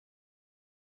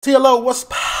TLO, what's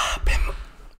poppin'?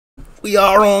 We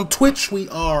are on Twitch. We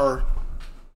are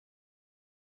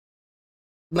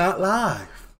not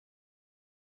live.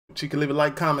 But you can leave a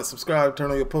like, comment, subscribe,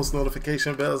 turn on your post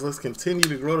notification bells. Let's continue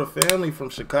to grow the family from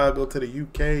Chicago to the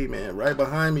UK, man. Right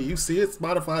behind me, you see it,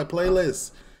 Spotify playlist.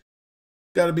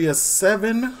 Got to be a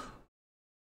 7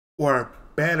 or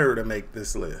better to make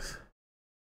this list.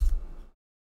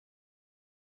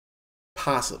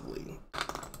 Possibly.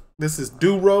 This is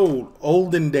DoRoad,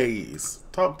 Olden Days.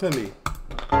 Talk to me.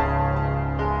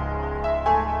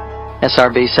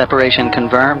 SRB separation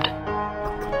confirmed.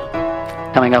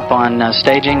 Coming up on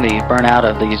staging, the burnout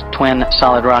of these twin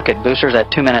solid rocket boosters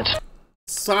at 2 minutes.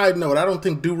 Side note, I don't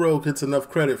think DoRoad gets enough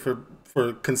credit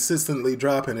for consistently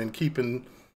dropping and keeping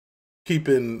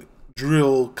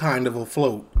drill kind of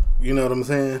afloat. You know what I'm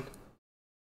saying?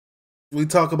 We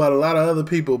talk about a lot of other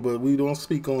people, but we don't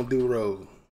speak on DoRoad.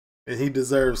 And he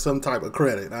deserves some type of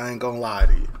credit. I ain't gonna lie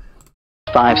to you.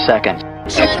 5 seconds.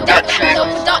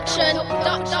 Production.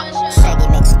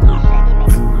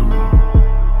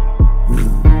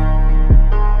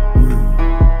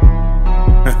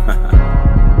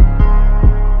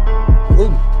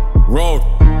 Road.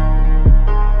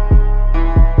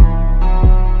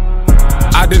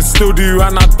 I did still do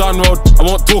and I done road. I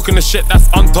won't talk in the shit that's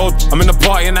untold. I'm in the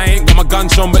party and I ain't got my gun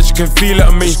shown, but she can feel it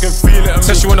on me.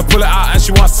 Says she wanna pull it out and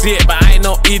she wanna see it, but I ain't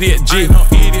no idiot G.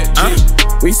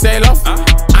 We say love?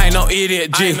 I ain't no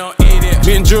idiot G.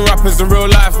 Me and drill rappers in real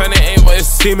life and it ain't what it's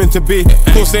seeming to be.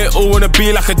 Of course they all wanna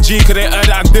be like a G, cause they heard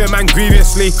that I do man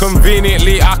grievously.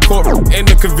 Conveniently, I caught in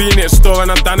the convenience store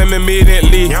and I done him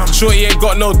immediately. Shorty ain't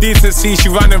got no decency, she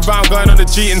running round going on a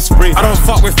cheating spree. I don't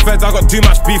fuck with feds, I got too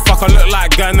much beef. Fuck, I look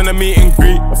like going in a meet and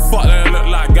greet. Fuck, I look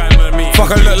like going in a meet.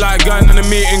 Fuck, I look like going in a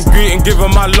meet and greet and give her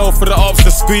my low for the ops to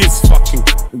squeeze.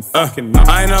 I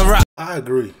ain't a rap. I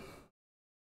agree.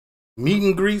 Meet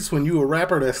and greets when you a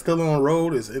rapper that's still on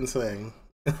road is insane.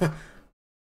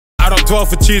 I don't 12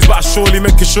 for cheese, but I surely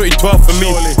make a shorty 12 for me.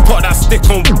 Put that stick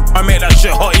on, I made that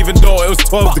shit hot even though it was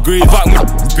 12 degrees. Fuck me,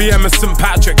 BM and St.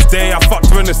 Patrick's Day, I fucked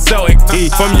her in the Celtic tee.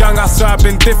 From young I swear I've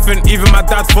been different, even my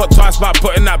dad thought twice about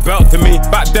putting that belt to me.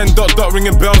 Back then, dot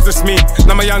ringing bells, it's me.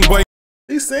 Now my young boy.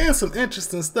 He's saying some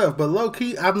interesting stuff, but low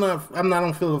key, I'm not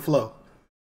on Feel the Flow.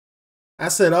 I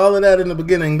said all of that in the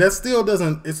beginning. That still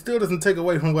doesn't take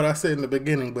away from what I said in the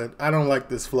beginning, but I don't like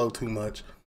this flow too much.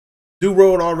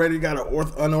 DoRoad already got an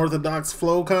unorthodox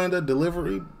flow kind of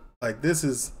delivery. Like this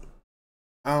is,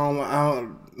 Get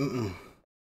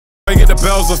the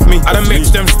bells off me. I done mix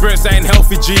them spirits, I ain't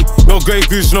healthy G. No Grey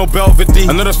Goose, no Belvedere.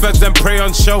 I know the feds then pray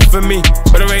on shelf for me,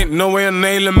 but there ain't no way of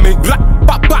nailing me.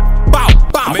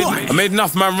 I made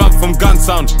enough man run from gun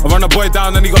sound. I run a boy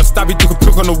down and he got stabbed. He took a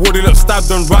pick on the wood, he looked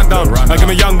stabbed and run down. I give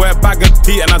a young boy a bag of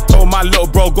tea and I told my little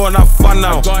bro go and have fun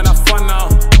now.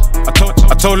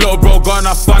 I told little bro go and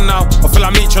have fun now. I feel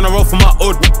like me trying to roll for my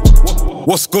hood.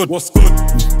 What's good?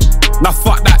 Now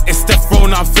fuck that, it's death row,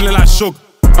 now I'm feeling like Shug.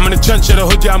 I'm in the trench of the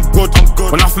hood, yeah, I'm good.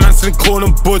 When off man selling corn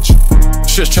and budge.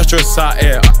 Shit's treacherous out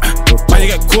here. Man, you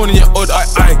get corn in your hood,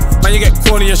 man, you get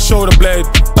corn in your shoulder blade.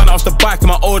 Done it off the bike in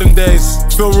my olden days.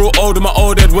 Feel real old in my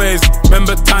old head ways.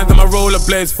 Remember times on my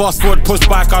rollerblades. Fast forward, push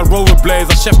back, I roll with blades.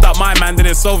 I chefed out my man,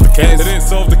 didn't solve the case.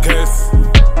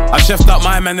 I chefed out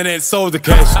my man, didn't solve the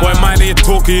case. Boy, mind that you're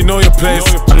talking, you know your place.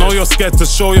 I know you're scared to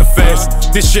show your face.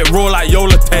 This shit raw like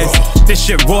Yola taste. This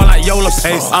shit raw like Yola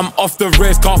pace. I'm off the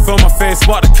race, can't feel my face.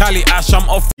 Spot the Cali ash, I'm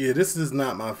off. Yeah, this is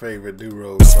not my favorite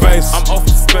DoRoad. Space, I'm off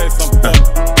the space, I'm done.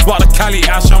 Spot the Cali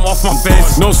ash, I'm off my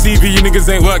face. No CV, you niggas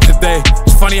ain't work today.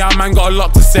 It's funny how man got a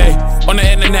lot to say. On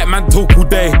the internet, man talk all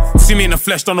day. See me in the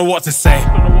flesh, don't know what to say.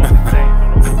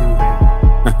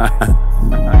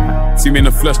 See me in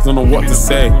the flesh, don't know what to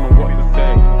say.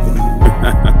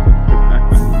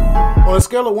 On a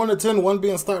scale of 1 to 10, 1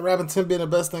 being start rapping, 10 being the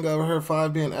best thing I ever heard,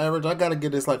 5 being average, I gotta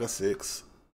give this like a 6.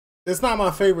 It's not my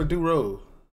favorite DoRoad.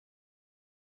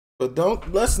 But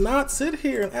let's not sit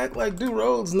here and act like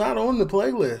DoRoad's not on the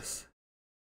playlist.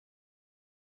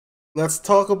 Let's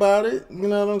talk about it, you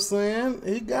know what I'm saying?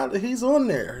 He's on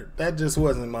there. That just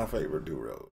wasn't my favorite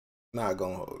DoRoad. Not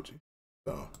gonna hold you.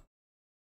 So